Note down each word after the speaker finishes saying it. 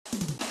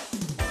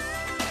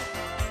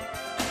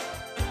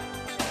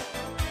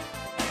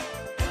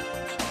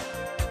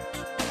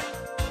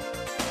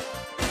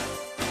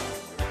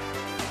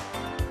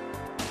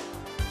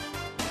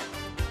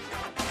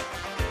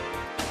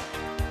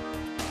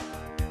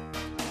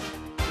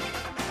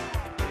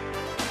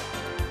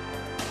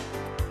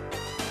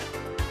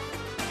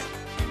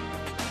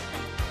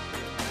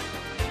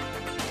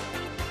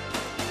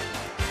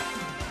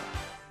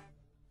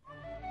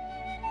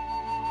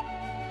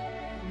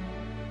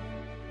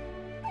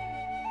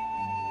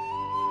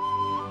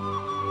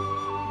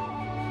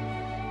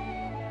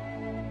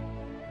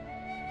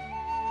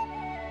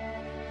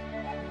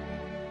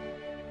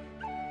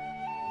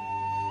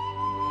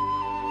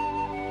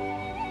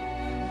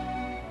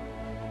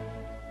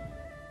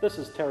This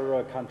is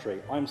Tararua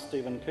Country. I'm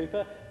Stephen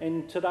Cooper,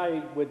 and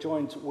today we're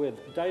joined with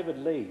David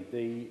Lee,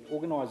 the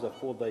organiser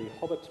for the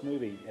Hobbit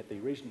movie at the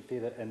Regent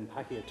Theatre in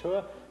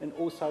Pahiatua, and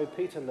also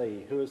Peter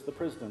Lee, who is the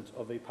president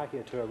of the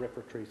Pahiatua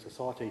Repertory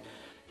Society.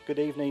 Good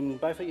evening,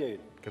 both of you.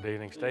 Good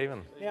evening,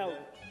 Stephen. Now,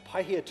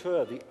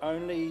 Pahiatua, the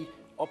only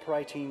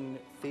operating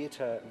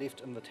theatre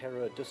left in the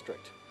Tararua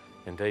district.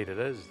 Indeed it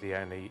is, the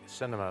only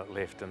cinema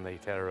left in the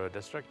Tararua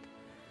district.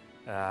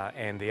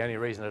 And the only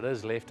reason it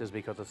is left is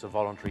because it's a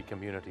voluntary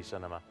community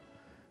cinema.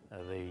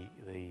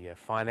 The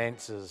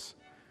finances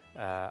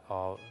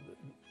of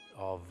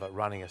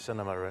running a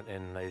cinema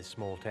in these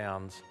small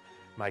towns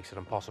makes it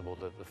impossible,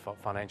 the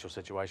financial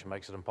situation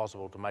makes it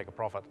impossible to make a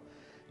profit.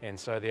 And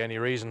so the only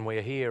reason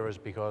we're here is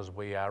because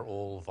we are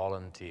all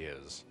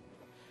volunteers.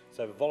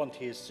 So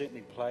volunteers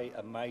certainly play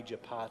a major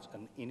part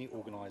in any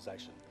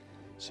organisation.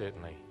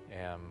 Certainly,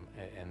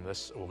 and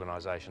this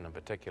organisation in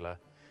particular.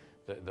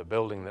 The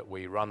building that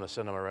we run the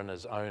cinema in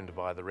is owned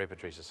by the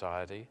Repertory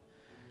Society,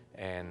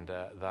 and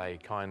they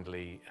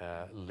kindly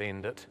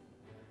lend it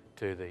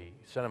to the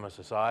Cinema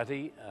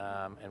Society,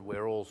 and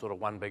we're all sort of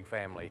one big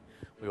family.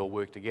 We all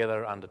work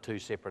together under two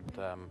separate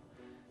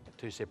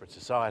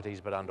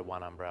societies, but under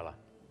one umbrella.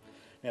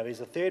 Now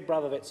there's a third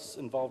brother that's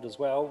involved as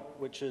well,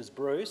 which is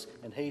Bruce,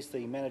 and he's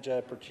the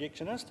manager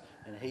projectionist,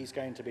 and he's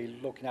going to be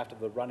looking after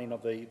the running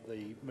of the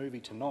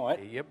movie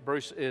tonight. Yep,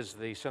 Bruce is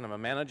the cinema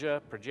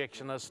manager,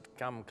 projectionist,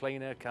 come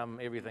cleaner, come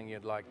everything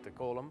you'd like to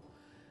call him.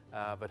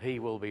 But he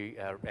will be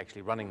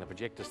actually running the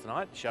projectors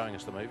tonight, showing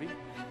us the movie.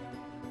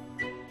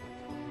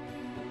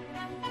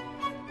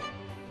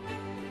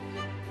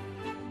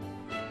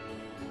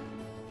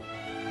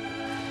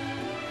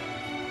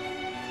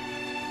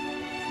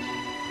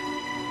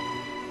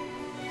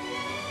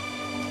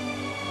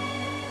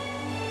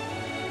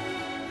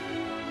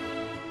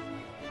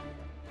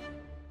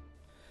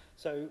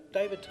 So,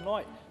 David,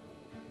 tonight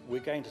we're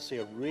going to see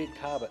a red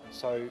carpet.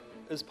 So,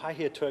 is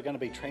Pahiatua going to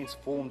be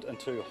transformed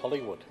into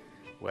Hollywood?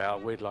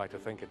 Well, we'd like to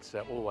think it's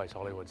always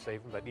Hollywood,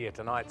 Stephen, but yeah,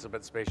 tonight's a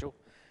bit special.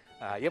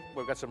 Yep,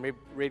 we've got some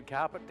red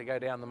carpet to go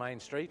down the main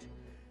street.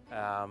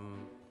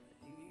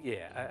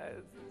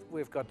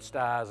 We've got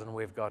stars, and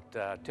we've got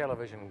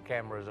television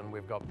cameras, and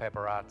we've got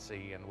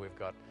paparazzi, and we've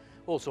got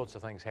all sorts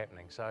of things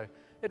happening. So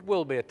it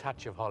will be a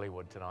touch of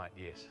Hollywood tonight,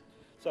 yes.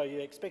 So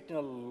you're expecting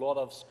a lot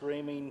of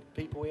screaming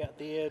people out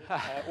there,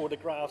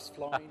 autographs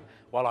flying?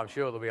 Well, I'm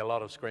sure there'll be a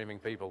lot of screaming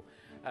people.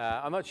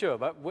 I'm not sure,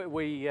 but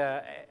we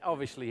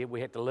obviously we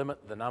had to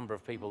limit the number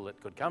of people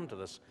that could come to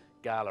this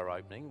gala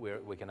opening, where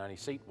we can only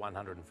seat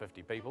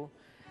 150 people,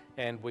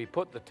 and we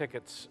put the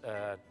tickets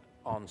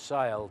on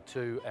sale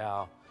to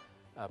our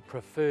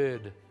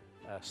preferred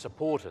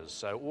supporters.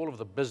 So all of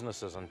the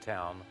businesses in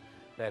town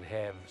that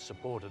have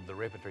supported the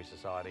Repertory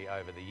Society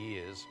over the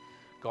years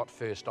got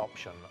first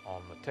option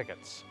on the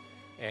tickets,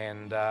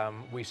 and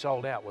we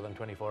sold out within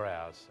 24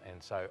 hours,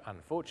 and so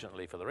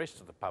unfortunately for the rest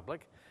of the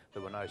public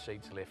there were no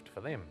seats left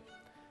for them.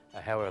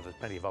 However, there's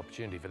plenty of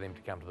opportunity for them to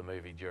come to the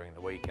movie during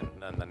the week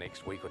and the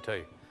next week or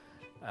two.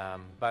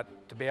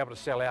 But to be able to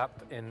sell out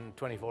in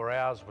 24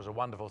 hours was a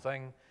wonderful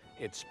thing.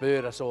 It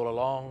spurred us all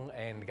along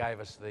and gave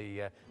us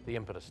the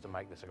impetus to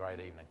make this a great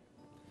evening.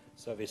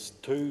 So there's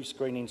 2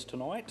 screenings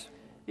tonight?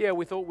 Yeah,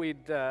 we thought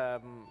we'd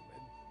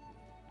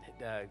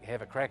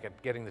have a crack at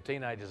getting the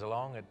teenagers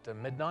along at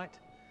midnight.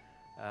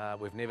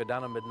 We've never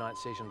done a midnight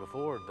session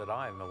before, that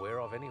I'm aware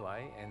of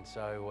anyway, and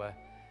so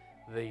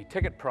the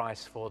ticket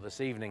price for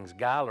this evening's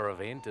gala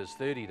event is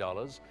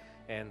 $30,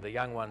 and the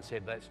young one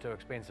said that's too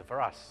expensive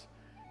for us.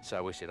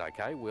 So we said,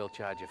 okay, we'll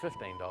charge you $15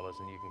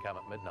 and you can come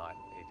at midnight.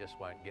 You just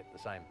won't get the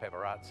same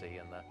paparazzi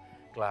and the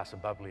glass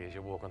of bubbly as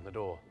you walk in the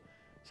door.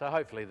 So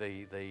hopefully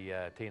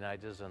the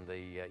teenagers and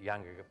the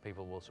younger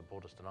people will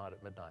support us tonight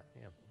at midnight.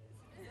 Yeah.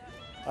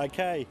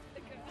 Okay,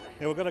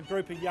 now we've got a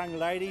group of young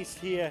ladies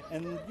here,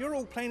 and you're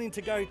all planning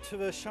to go to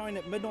the showing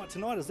at midnight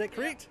tonight, is that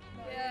correct?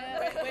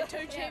 Yeah, we're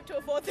too cheap to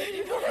afford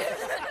 $30.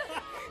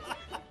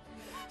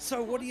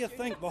 So what do you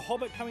think, The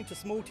Hobbit coming to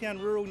small town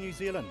rural New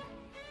Zealand?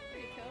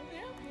 Pretty cool,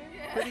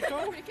 yeah. Pretty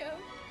cool? Pretty cool.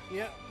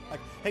 Yeah.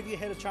 Have you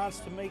had a chance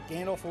to meet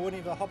Gandalf or any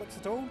of the Hobbits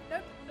at all?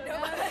 Nope.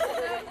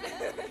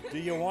 Nope. Do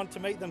you want to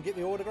meet them, get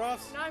the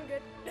autographs? No, I'm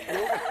good.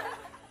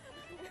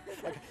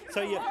 Okay.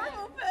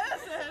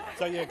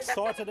 So you're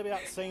excited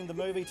about seeing the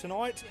movie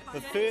tonight? The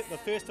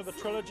first of a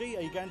trilogy.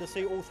 Are you going to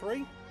see all 3?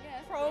 Yeah,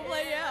 probably,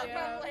 yeah.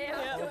 Probably,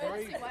 yeah. All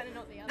 3? See one and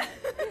not the other.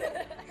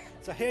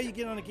 So how are you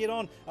going to get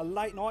on? A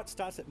late night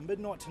starts at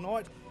midnight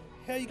tonight.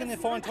 How are you going to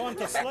find time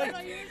to sleep?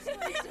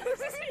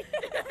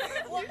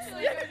 Your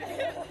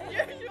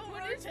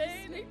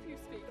routine. You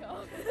speak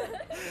of.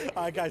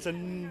 Okay, so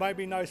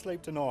maybe no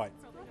sleep tonight.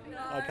 No,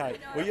 Okay, no.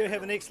 well you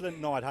have an excellent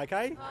night,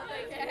 okay? Oh,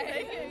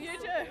 thank you. You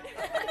too.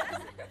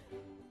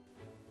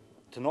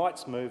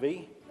 Tonight's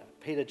movie,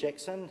 Peter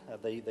Jackson,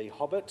 the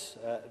Hobbit,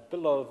 a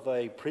bit of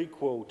a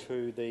prequel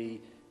to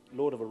the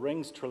Lord of the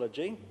Rings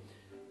trilogy.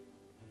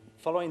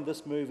 Following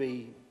this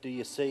movie, do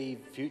you see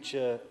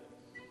future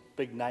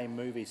big name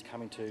movies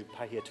coming to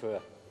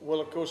Pahiatua? Well,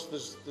 of course,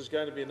 there's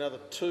going to be another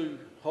 2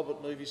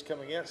 Hobbit movies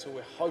coming out, so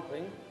we're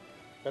hoping,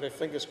 but our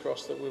fingers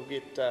crossed that we'll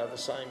get the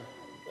same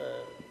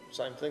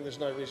thing. There's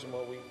no reason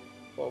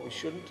why we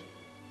shouldn't.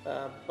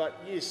 But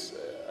yes,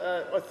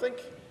 I think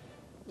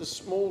the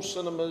small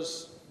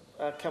cinemas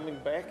are coming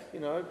back.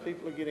 You know,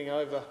 people are getting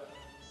over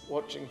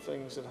watching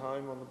things at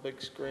home on the big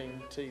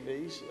screen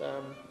TVs.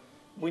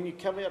 When you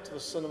come out to the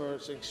cinema,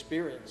 it's an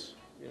experience.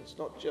 You know, it's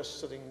not just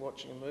sitting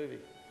watching a movie.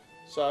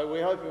 So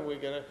we're hoping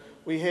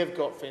we have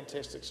got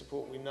fantastic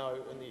support, we know,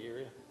 in the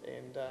area,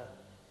 and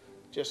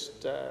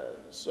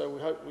so we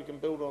hope we can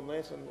build on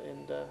that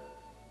and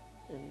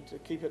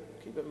keep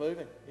it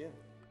moving. Yeah.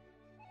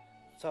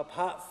 So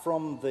apart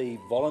from the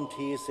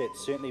volunteers that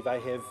certainly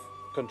they have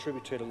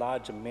contributed a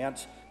large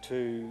amount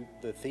to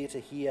the theatre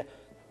here,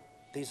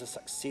 there's a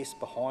success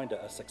behind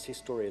it, a success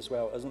story as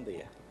well, isn't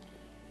there?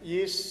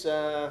 Yes,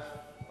 I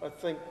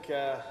think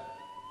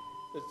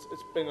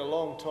it's been a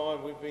long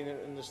time. We've been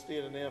in this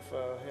theatre now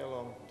for how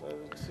long?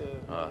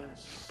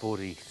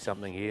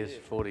 40-something years,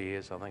 40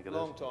 years I think it is.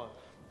 Long time.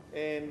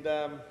 And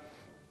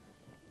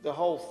the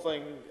whole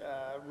thing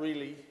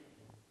really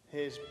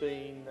has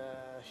been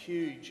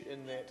huge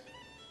in that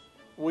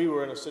we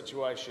were in a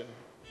situation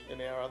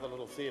in our other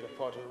little theatre,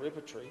 Pahiatua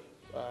Repertory,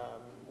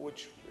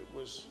 which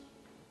was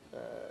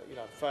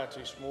far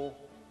too small.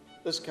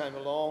 This came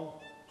along,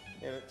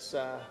 and it's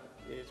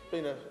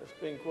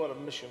been quite a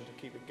mission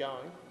to keep it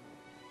going.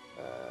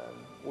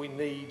 We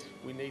need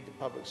the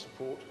public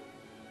support.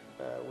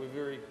 We're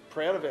very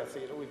proud of our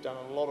theatre. We've done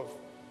a lot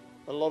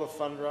of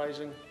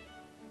fundraising.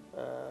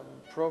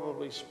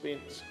 Probably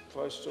spent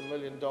close to $1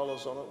 million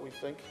on it, we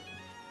think.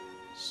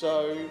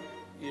 So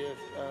yeah,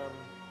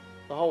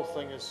 the whole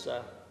thing is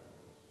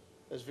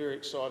very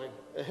exciting.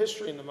 A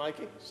history in the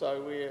making.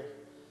 So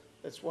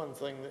that's one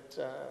thing that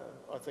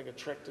I think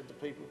attracted the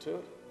people to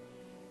it,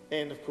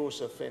 and of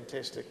course a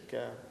fantastic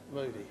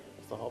movie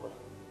of The Hobbit.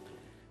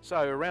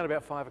 So around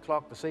about 5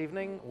 o'clock this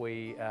evening,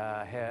 we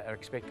are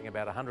expecting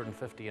about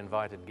 150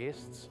 invited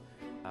guests.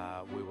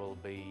 We will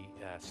be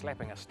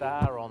slapping a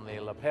star on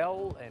their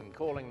lapel and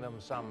calling them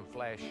some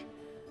flash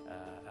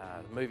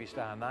movie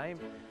star name.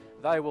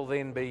 They will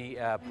then be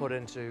put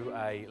into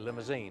a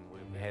limousine.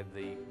 We've had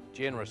the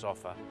generous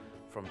offer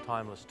from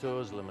Timeless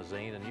Tours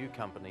Limousine, a new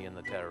company in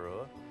the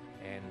Tararua,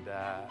 and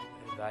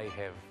they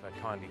have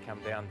kindly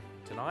come down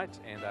tonight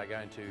and are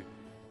going to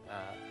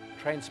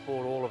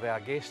transport all of our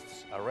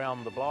guests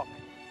around the block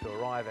to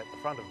arrive at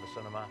the front of the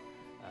cinema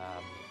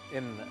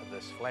in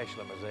this flash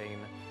limousine.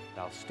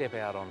 They'll step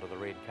out onto the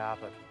red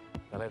carpet.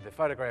 They'll have their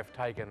photograph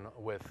taken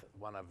with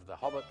one of the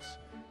hobbits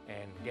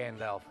and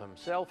Gandalf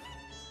himself,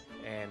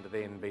 and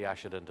then be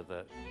ushered into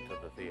the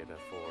theatre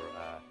for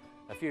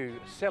a few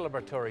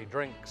celebratory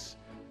drinks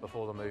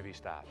before the movie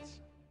starts.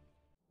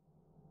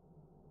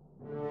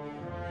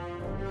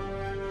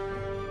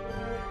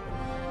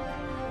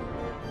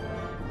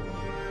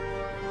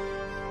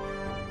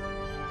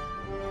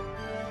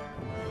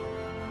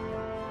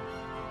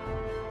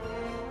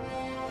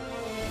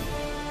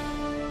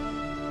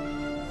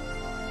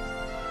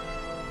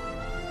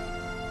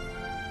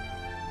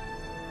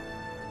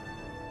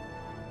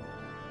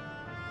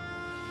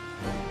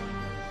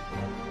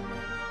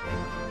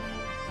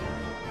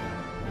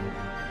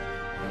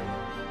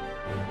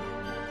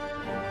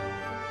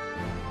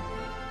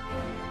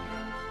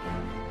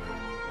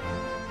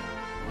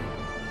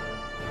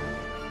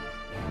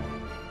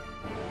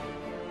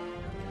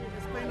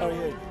 How are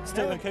you?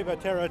 Stephen Cooper,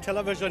 Terra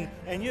Television,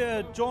 and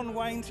you're John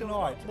Wayne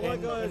tonight,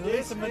 and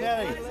Lisa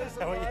Manelli.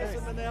 How are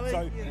you?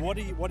 So,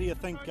 what do you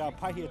think?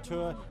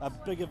 Pahiatua, a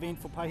big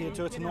event for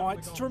Pahiatua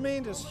tonight.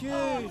 Tremendous,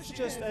 huge,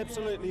 just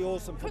absolutely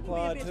awesome for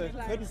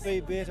Pahiatua. Couldn't be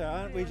better,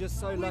 aren't we? Just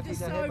so lucky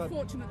to have it. We're so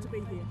fortunate to be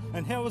here.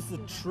 And how was the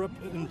trip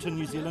into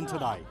New Zealand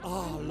today?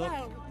 Oh, look.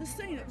 Well, the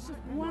scene, it was just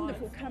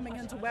wonderful coming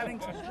into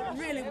Wellington. It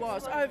really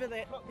was. Over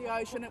the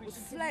ocean, it was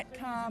flat,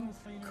 calm,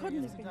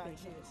 couldn't have been better.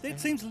 That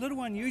seems a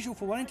little unusual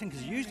for Wellington,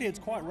 because usually it's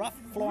quite rough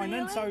flying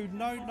in, so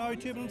no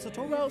turbulence at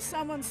all. Well,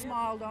 someone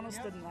smiled on us,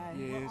 didn't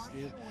they? Yes,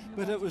 yes.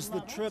 But it was the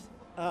trip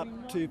up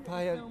to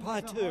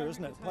Pahiatua,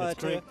 isn't it? That's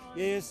correct.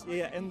 Yes,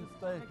 yeah, and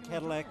the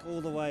Cadillac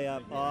all the way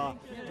up. Oh,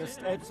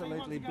 just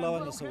absolutely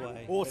blowing us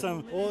away.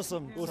 Awesome.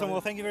 Awesome. Awesome.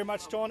 Well, thank you very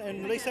much, John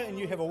and Lisa, and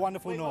you have a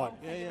wonderful night.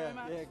 Yeah,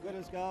 good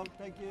as gold.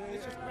 Thank you.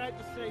 It's just great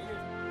to see you.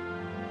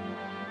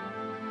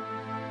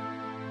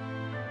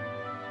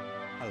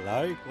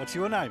 Hello, what's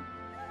your name?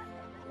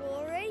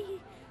 Rory.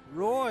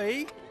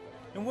 Roy.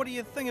 And what do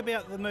you think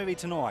about the movie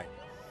tonight?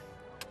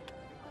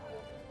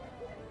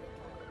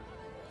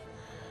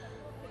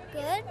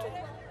 Good.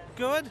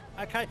 Good?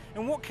 Okay.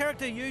 And what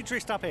character are you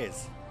dressed up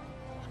as?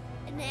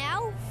 An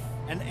elf.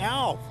 An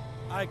elf.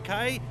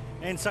 Okay.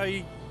 And so,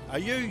 are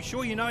you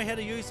sure you know how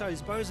to use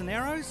those bows and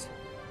arrows?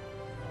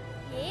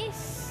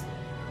 Yes.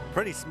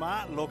 Pretty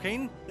smart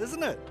looking,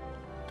 isn't it?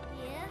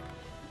 Yeah.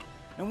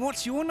 And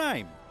what's your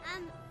name?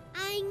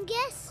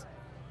 Angus.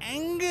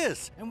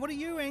 Angus. And what are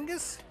you,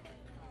 Angus?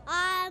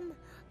 I'm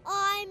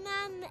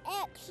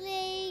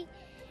actually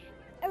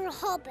a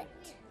hobbit.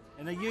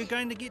 And are you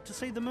going to get to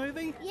see the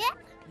movie? Yeah.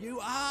 You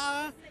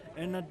are?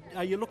 And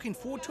are you looking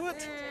forward to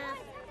it?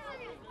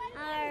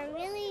 I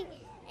really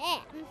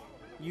am.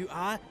 You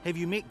are? Have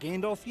you met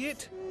Gandalf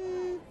yet?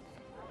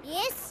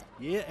 Yes.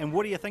 Yeah, and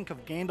what do you think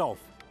of Gandalf?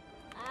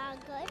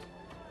 Good.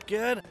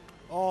 Good.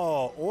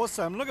 Oh,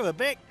 awesome. Look at the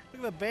back.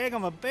 Look at the bag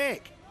on the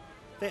back.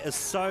 That is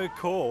so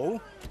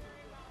cool.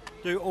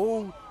 Do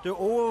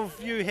all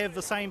of you have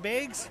the same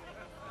bags?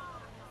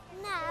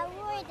 No,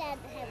 Roy doesn't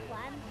have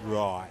one.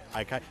 Right,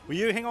 okay. Well,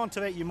 you hang on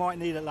to that. You might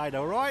need it later,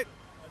 all right?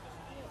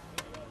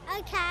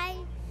 Okay.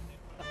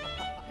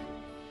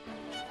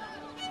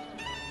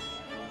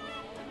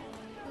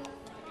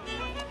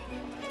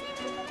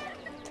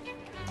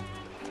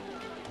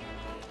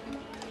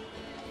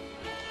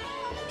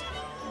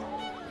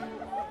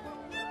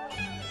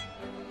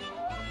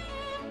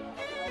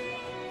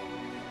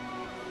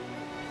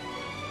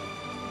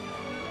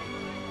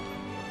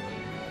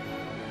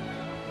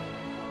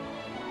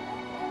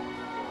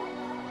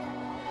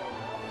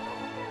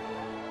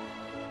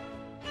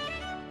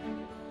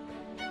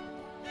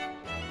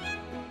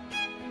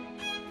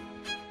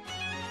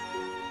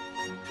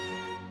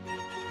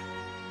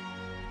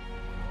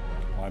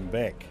 I'm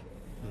back.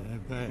 Yeah,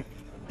 back.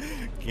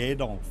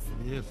 Gandalf.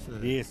 Yes, sir.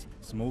 Yes,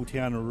 small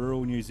town in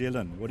rural New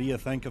Zealand. What do you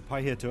think of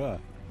Pahiatua?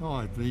 Oh,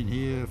 I've been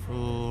here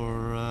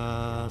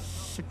for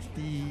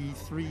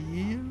 63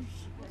 years,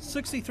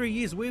 63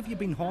 years. Where have you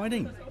been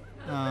hiding?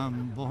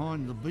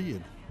 behind the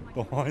beard.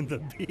 Behind the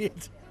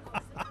bed.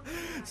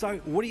 So,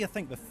 what do you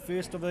think? The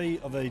first of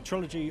the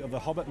trilogy of the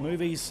Hobbit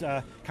movies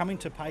coming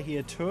to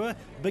Pahiatua,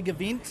 big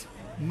event.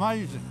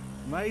 Amazing,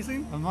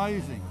 Amazing.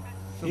 amazing.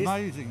 It's Yes.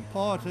 amazing.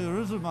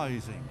 Pahiatua is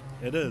amazing.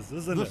 It is,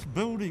 isn't This it?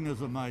 building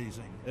is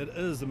amazing. It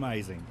is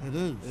amazing. It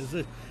is. Is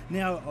it?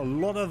 Now, a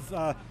lot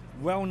of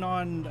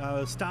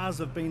well-known stars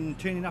have been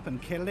turning up in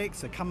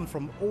Cadillacs. They're coming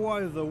from all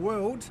over the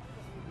world.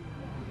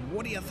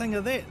 What do you think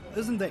of that?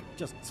 Isn't that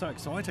just so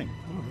exciting?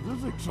 Well, it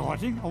is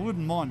exciting. I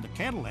wouldn't mind the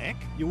Cadillac.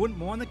 You wouldn't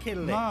mind the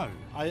Cadillac?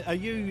 No.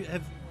 Have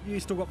you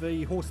still got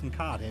the horse and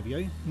cart, have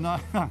you? No,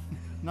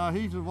 no,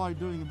 he's away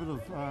doing a bit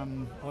of.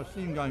 I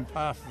see him going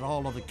past the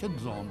whole lot of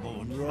kids on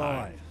board.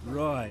 so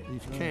Right.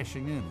 He's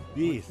cashing in.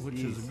 Yes, which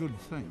yes. is a good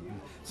thing.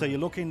 So you're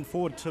looking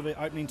forward to the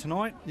opening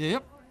tonight?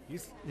 Yep.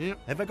 Yes. Yep.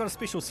 Have they got a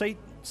special seat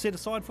set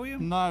aside for you?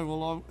 No,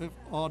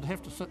 well, I'd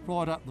have to sit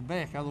right up the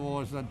back,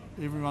 otherwise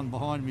everyone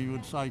behind me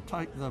would say,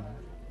 take the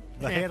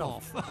hat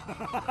off.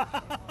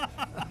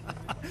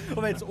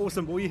 Well, that's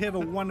awesome. Well, you have a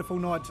wonderful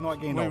night tonight,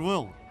 Gandalf. We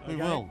will. We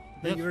Okay. will.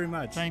 Thank you very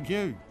much. Thank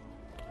you.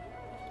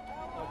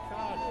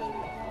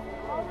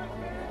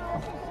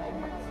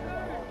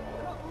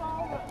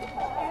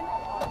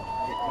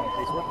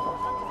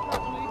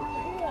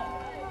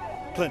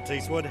 Clint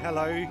Eastwood,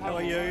 hello. How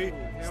are you?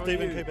 How are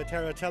Stephen you? Cooper,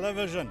 Terra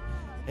Television.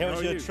 How How was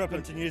are your you? trip Good.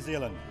 into New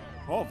Zealand?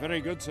 Oh,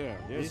 very good, sir.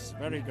 Yes,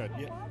 very good.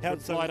 Yeah.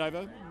 Good so- flight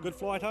over. Good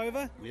flight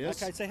over?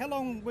 Yes. Okay, so how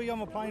long were you on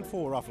the plane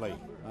for, roughly?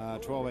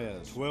 12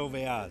 hours. 12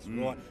 hours,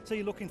 Mm. right. So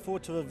you're looking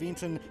forward to the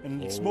event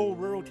in small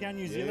rural town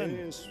New Zealand?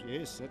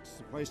 Yes, that's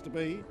the place to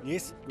be.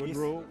 Yes. Good yes.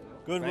 rule.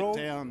 Good Flat rule.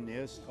 town,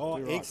 yes. Oh,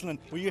 too right. excellent.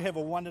 Well, you have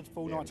a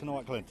wonderful Yeah. night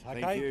tonight, Clint.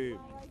 Okay? Thank you.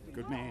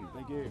 Good man.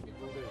 Thank you.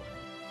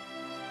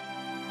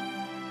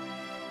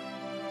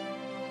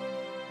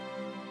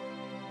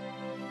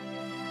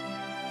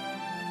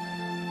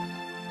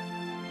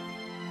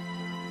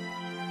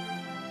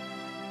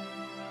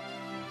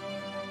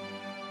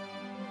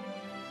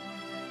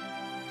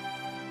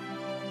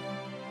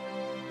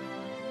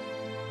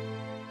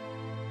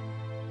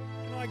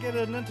 Can I get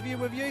an interview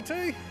with you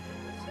too?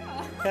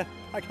 Sure.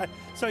 Okay,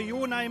 so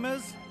your name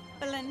is?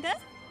 Belinda?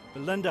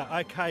 Belinda,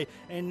 okay.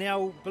 And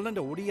now,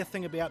 Belinda, what do you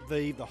think about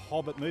the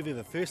Hobbit movie,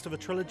 the first of a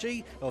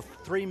trilogy of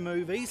 3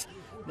 movies?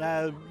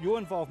 Your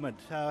involvement,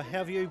 how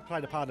have you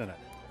played a part in it?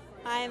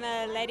 I'm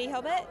a lady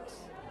hobbit.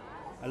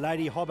 A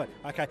lady Hobbit,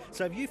 okay.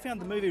 So have you found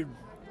the movie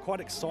quite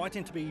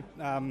exciting to be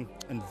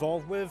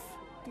involved with?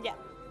 Yeah,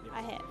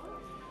 I have.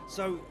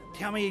 So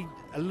tell me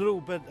a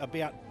little bit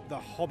about the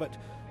Hobbit,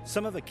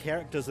 some of the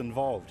characters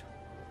involved.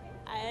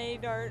 I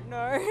don't know.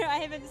 I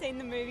haven't seen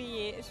the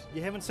movie yet.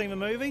 You haven't seen the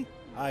movie?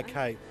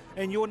 Okay.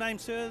 And your name,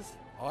 sirs?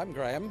 I'm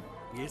Graham.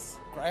 Yes.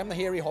 Graham the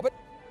Hairy Hobbit.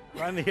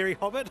 Graham the Hairy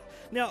Hobbit.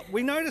 Now,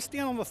 we noticed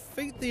down on the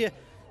feet there,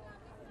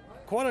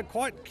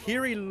 quite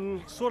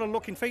hairy sort of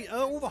looking feet.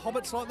 Are all the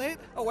hobbits like that?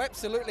 Oh,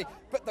 absolutely.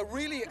 But the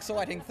really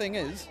exciting thing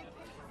is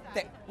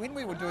that when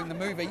we were doing the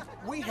movie,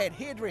 we had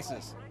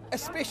hairdressers,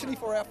 especially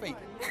for our feet.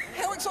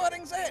 How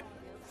exciting is that?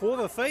 For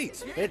the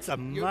feet. It's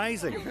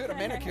amazing. You've heard of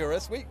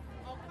manicurists.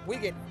 We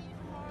get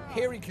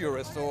hairy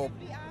curists or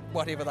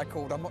whatever they're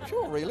called. I'm not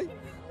sure, really.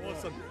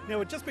 Awesome. Now,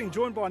 we've just been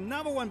joined by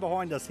another one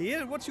behind us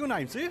here. What's your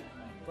name, sir?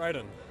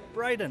 Braden.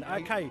 Braden.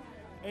 Okay.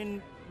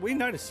 And we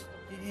noticed,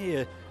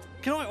 yeah.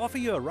 Can I offer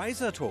you a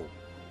razor at all?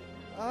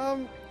 I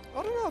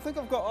don't know. I think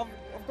I've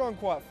gone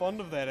quite fond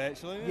of that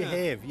actually. You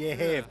have.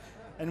 Yeah.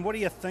 And what do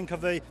you think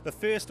of the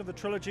first of the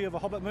trilogy of the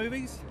Hobbit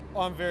movies?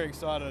 I'm very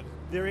excited.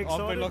 Very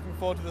excited? I've been looking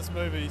forward to this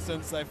movie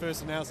since they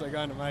first announced they're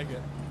going to make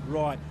it.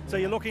 Right. So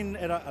you're looking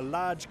at a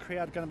large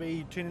crowd going to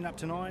be turning up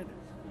tonight?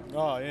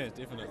 Oh yeah,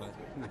 definitely.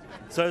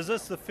 So is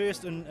this the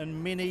first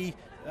in many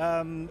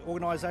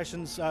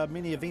organisations,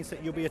 many events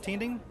that you'll be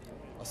attending?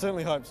 I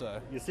certainly hope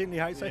so. You certainly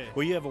hope so? Yeah.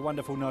 Well, you have a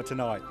wonderful night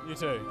tonight. You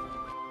too.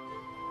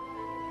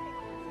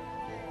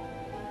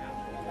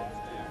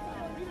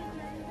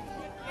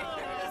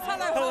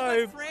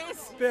 Hello,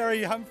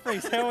 Barry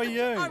Humphries, how are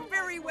you? I'm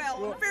very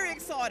well. I'm very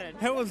excited.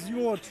 How was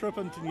your trip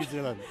into New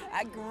Zealand?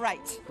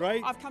 Great.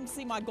 Great. I've come to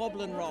see my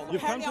goblin role.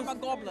 You've Apparently come I'm a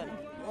goblin.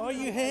 Oh,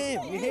 you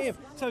have.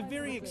 So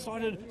very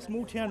excited,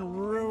 small town,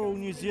 rural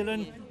New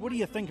Zealand. What do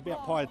you think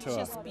about Pahiatua? It's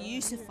just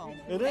beautiful.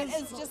 It is?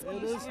 It is just It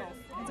beautiful. is.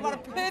 It's got a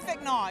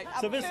perfect night.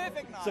 So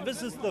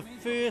this is the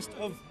first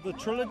of the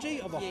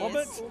trilogy of the Yes.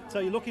 Hobbit. So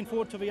you're looking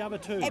forward to the other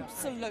two?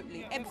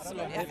 Absolutely.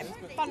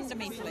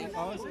 Fundamentally.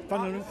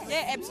 Fundamentally?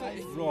 Yeah,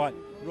 absolutely. Right.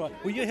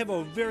 Well, you have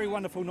a very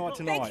wonderful night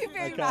tonight. Thank you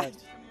very much.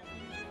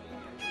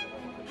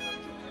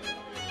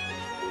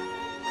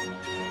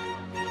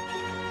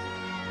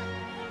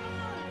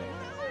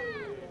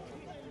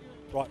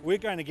 Right, we're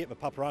going to get the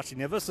paparazzi.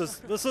 Now, this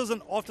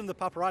isn't often the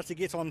paparazzi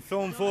gets on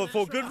film for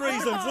good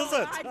reasons, is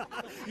it?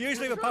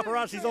 Usually the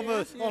paparazzi's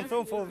on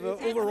film for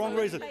all the wrong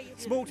reasons.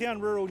 Small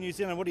town, rural New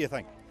Zealand, what do you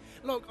think?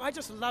 Look, I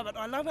just love it.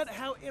 I love it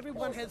how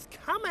everyone has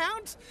come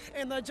out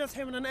and they're just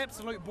having an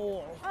absolute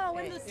ball. Oh,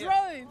 and the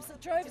droves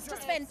is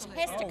just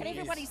fantastic, and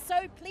everybody's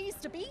so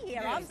pleased to be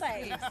here, aren't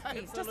they?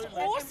 It's just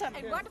awesome.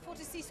 And wonderful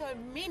to see so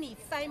many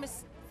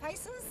famous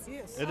faces.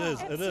 Yes. It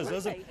is,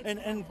 isn't it?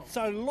 And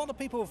so a lot of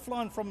people have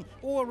flown from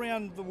all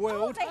around the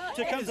world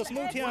to come to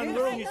small town,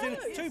 rural New Zealand,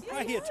 to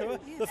Pahiatua,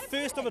 the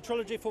first of a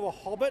trilogy for The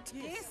Hobbit.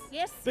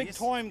 Yes. Big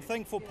time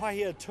thing for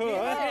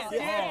Pahiatua.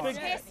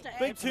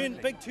 Big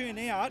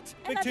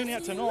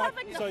turnout tonight.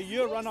 So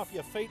you run off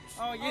your feet.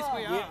 Oh, yes,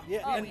 we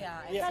are.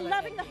 They're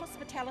loving the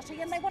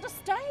hospitality and they want to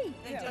stay.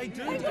 They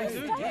do.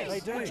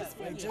 Which is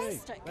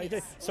fantastic. They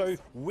do. So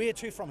where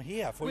to from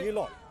here for you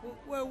lot?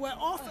 Well, we're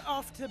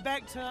off to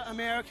back to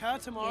America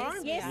tomorrow.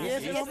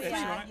 Yes,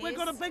 We've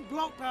got a big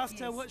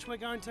blockbuster which we're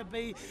going to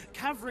be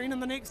covering in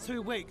the next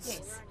 2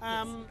 weeks.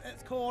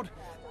 It's called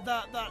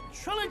the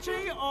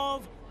Trilogy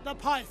of the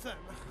Python.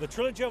 The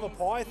Trilogy of a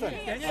Python.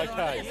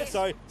 Okay.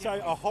 So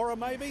a horror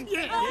maybe?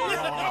 Yeah.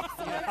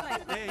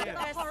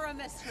 Horror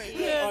mystery.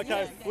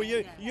 Okay. Well,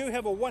 you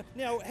have a one.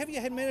 Now, have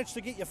you managed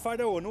to get your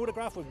photo or an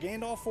autograph with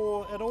Gandalf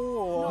or at all?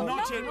 Or?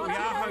 Not yet.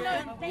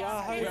 We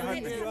are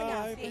hoping. You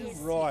are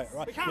hoping. Right.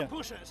 We can't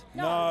push it.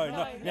 No.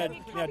 Now,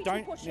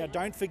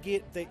 don't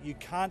forget that you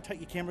can't take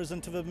your cameras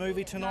into the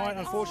movie tonight.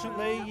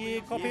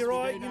 Unfortunately,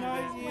 copyright.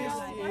 Yes.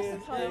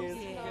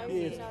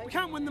 We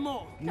can't win them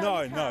all.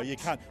 No, you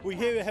can't. We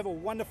here have a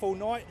wonderful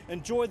night.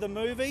 Enjoy the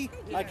movie,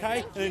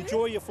 okay, and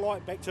enjoy your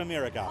flight back to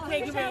America.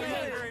 Thank you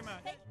very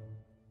much.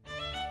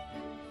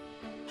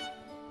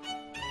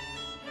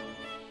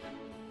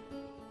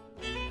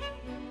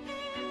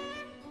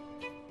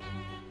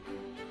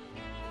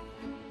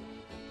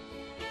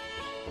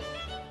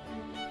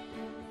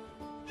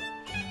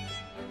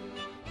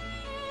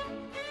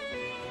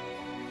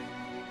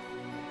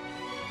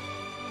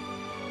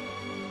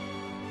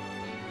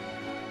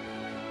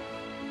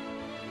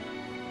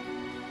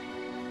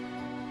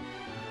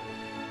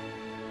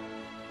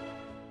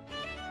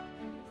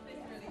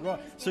 Right,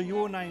 so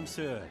your name,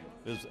 sir?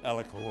 Is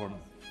Alec Horn.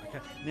 Okay.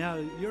 Now,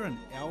 you're an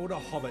elder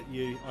Hobbit,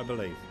 I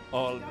believe.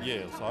 Oh,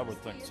 yes, I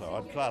would think so.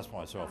 I'd class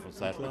myself as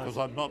that because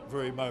I'm not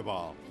very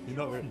mobile. You're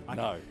not very... Okay.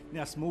 No.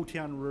 Now, small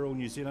town, rural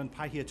New Zealand,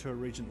 Pahiatua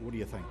Regent, what do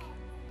you think?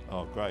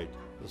 Oh, great.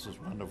 This is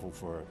wonderful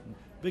for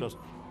it.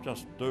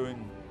 Just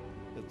doing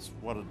it's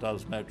what it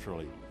does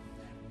naturally.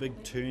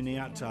 Big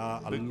turnout,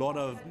 a lot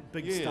of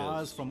big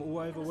stars from all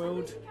over the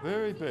world.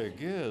 Very big,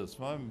 yes.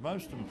 I'm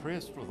most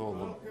impressed with all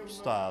the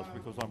stars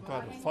because I'm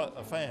quite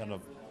a fan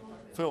of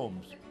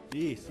films.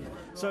 Yes.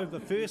 So the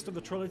first of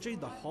the trilogy,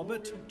 The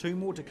Hobbit, 2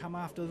 more to come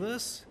after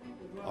this?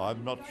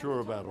 I'm not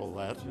sure about all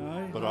that,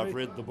 but I've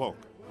read the book.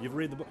 You've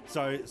read the book,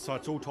 so it's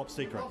all top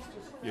secret.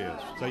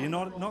 Yes. So you're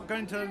not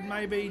going to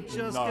maybe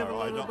just give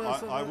a little bit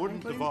of I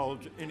wouldn't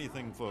divulge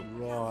anything for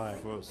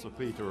Sir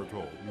Peter at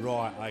all.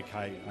 Right.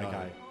 Okay.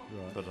 Right.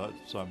 But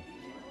it's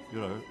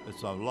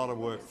it's a lot of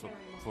work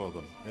for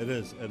them. It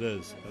is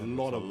a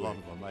lot of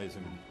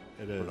amazing.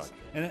 It is,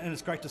 and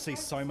it's great to see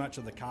so much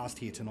of the cast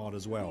here tonight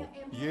as well.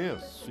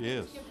 Yes.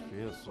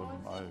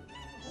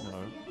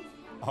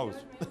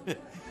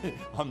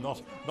 I'm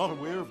not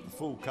aware of the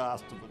full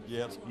cast of it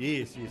yet.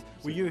 Yes.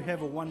 Well, you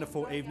have a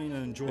wonderful evening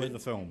and enjoy the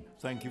film.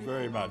 Thank you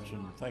very much,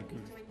 and thank you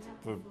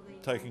for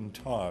taking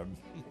time.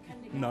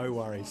 No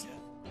worries.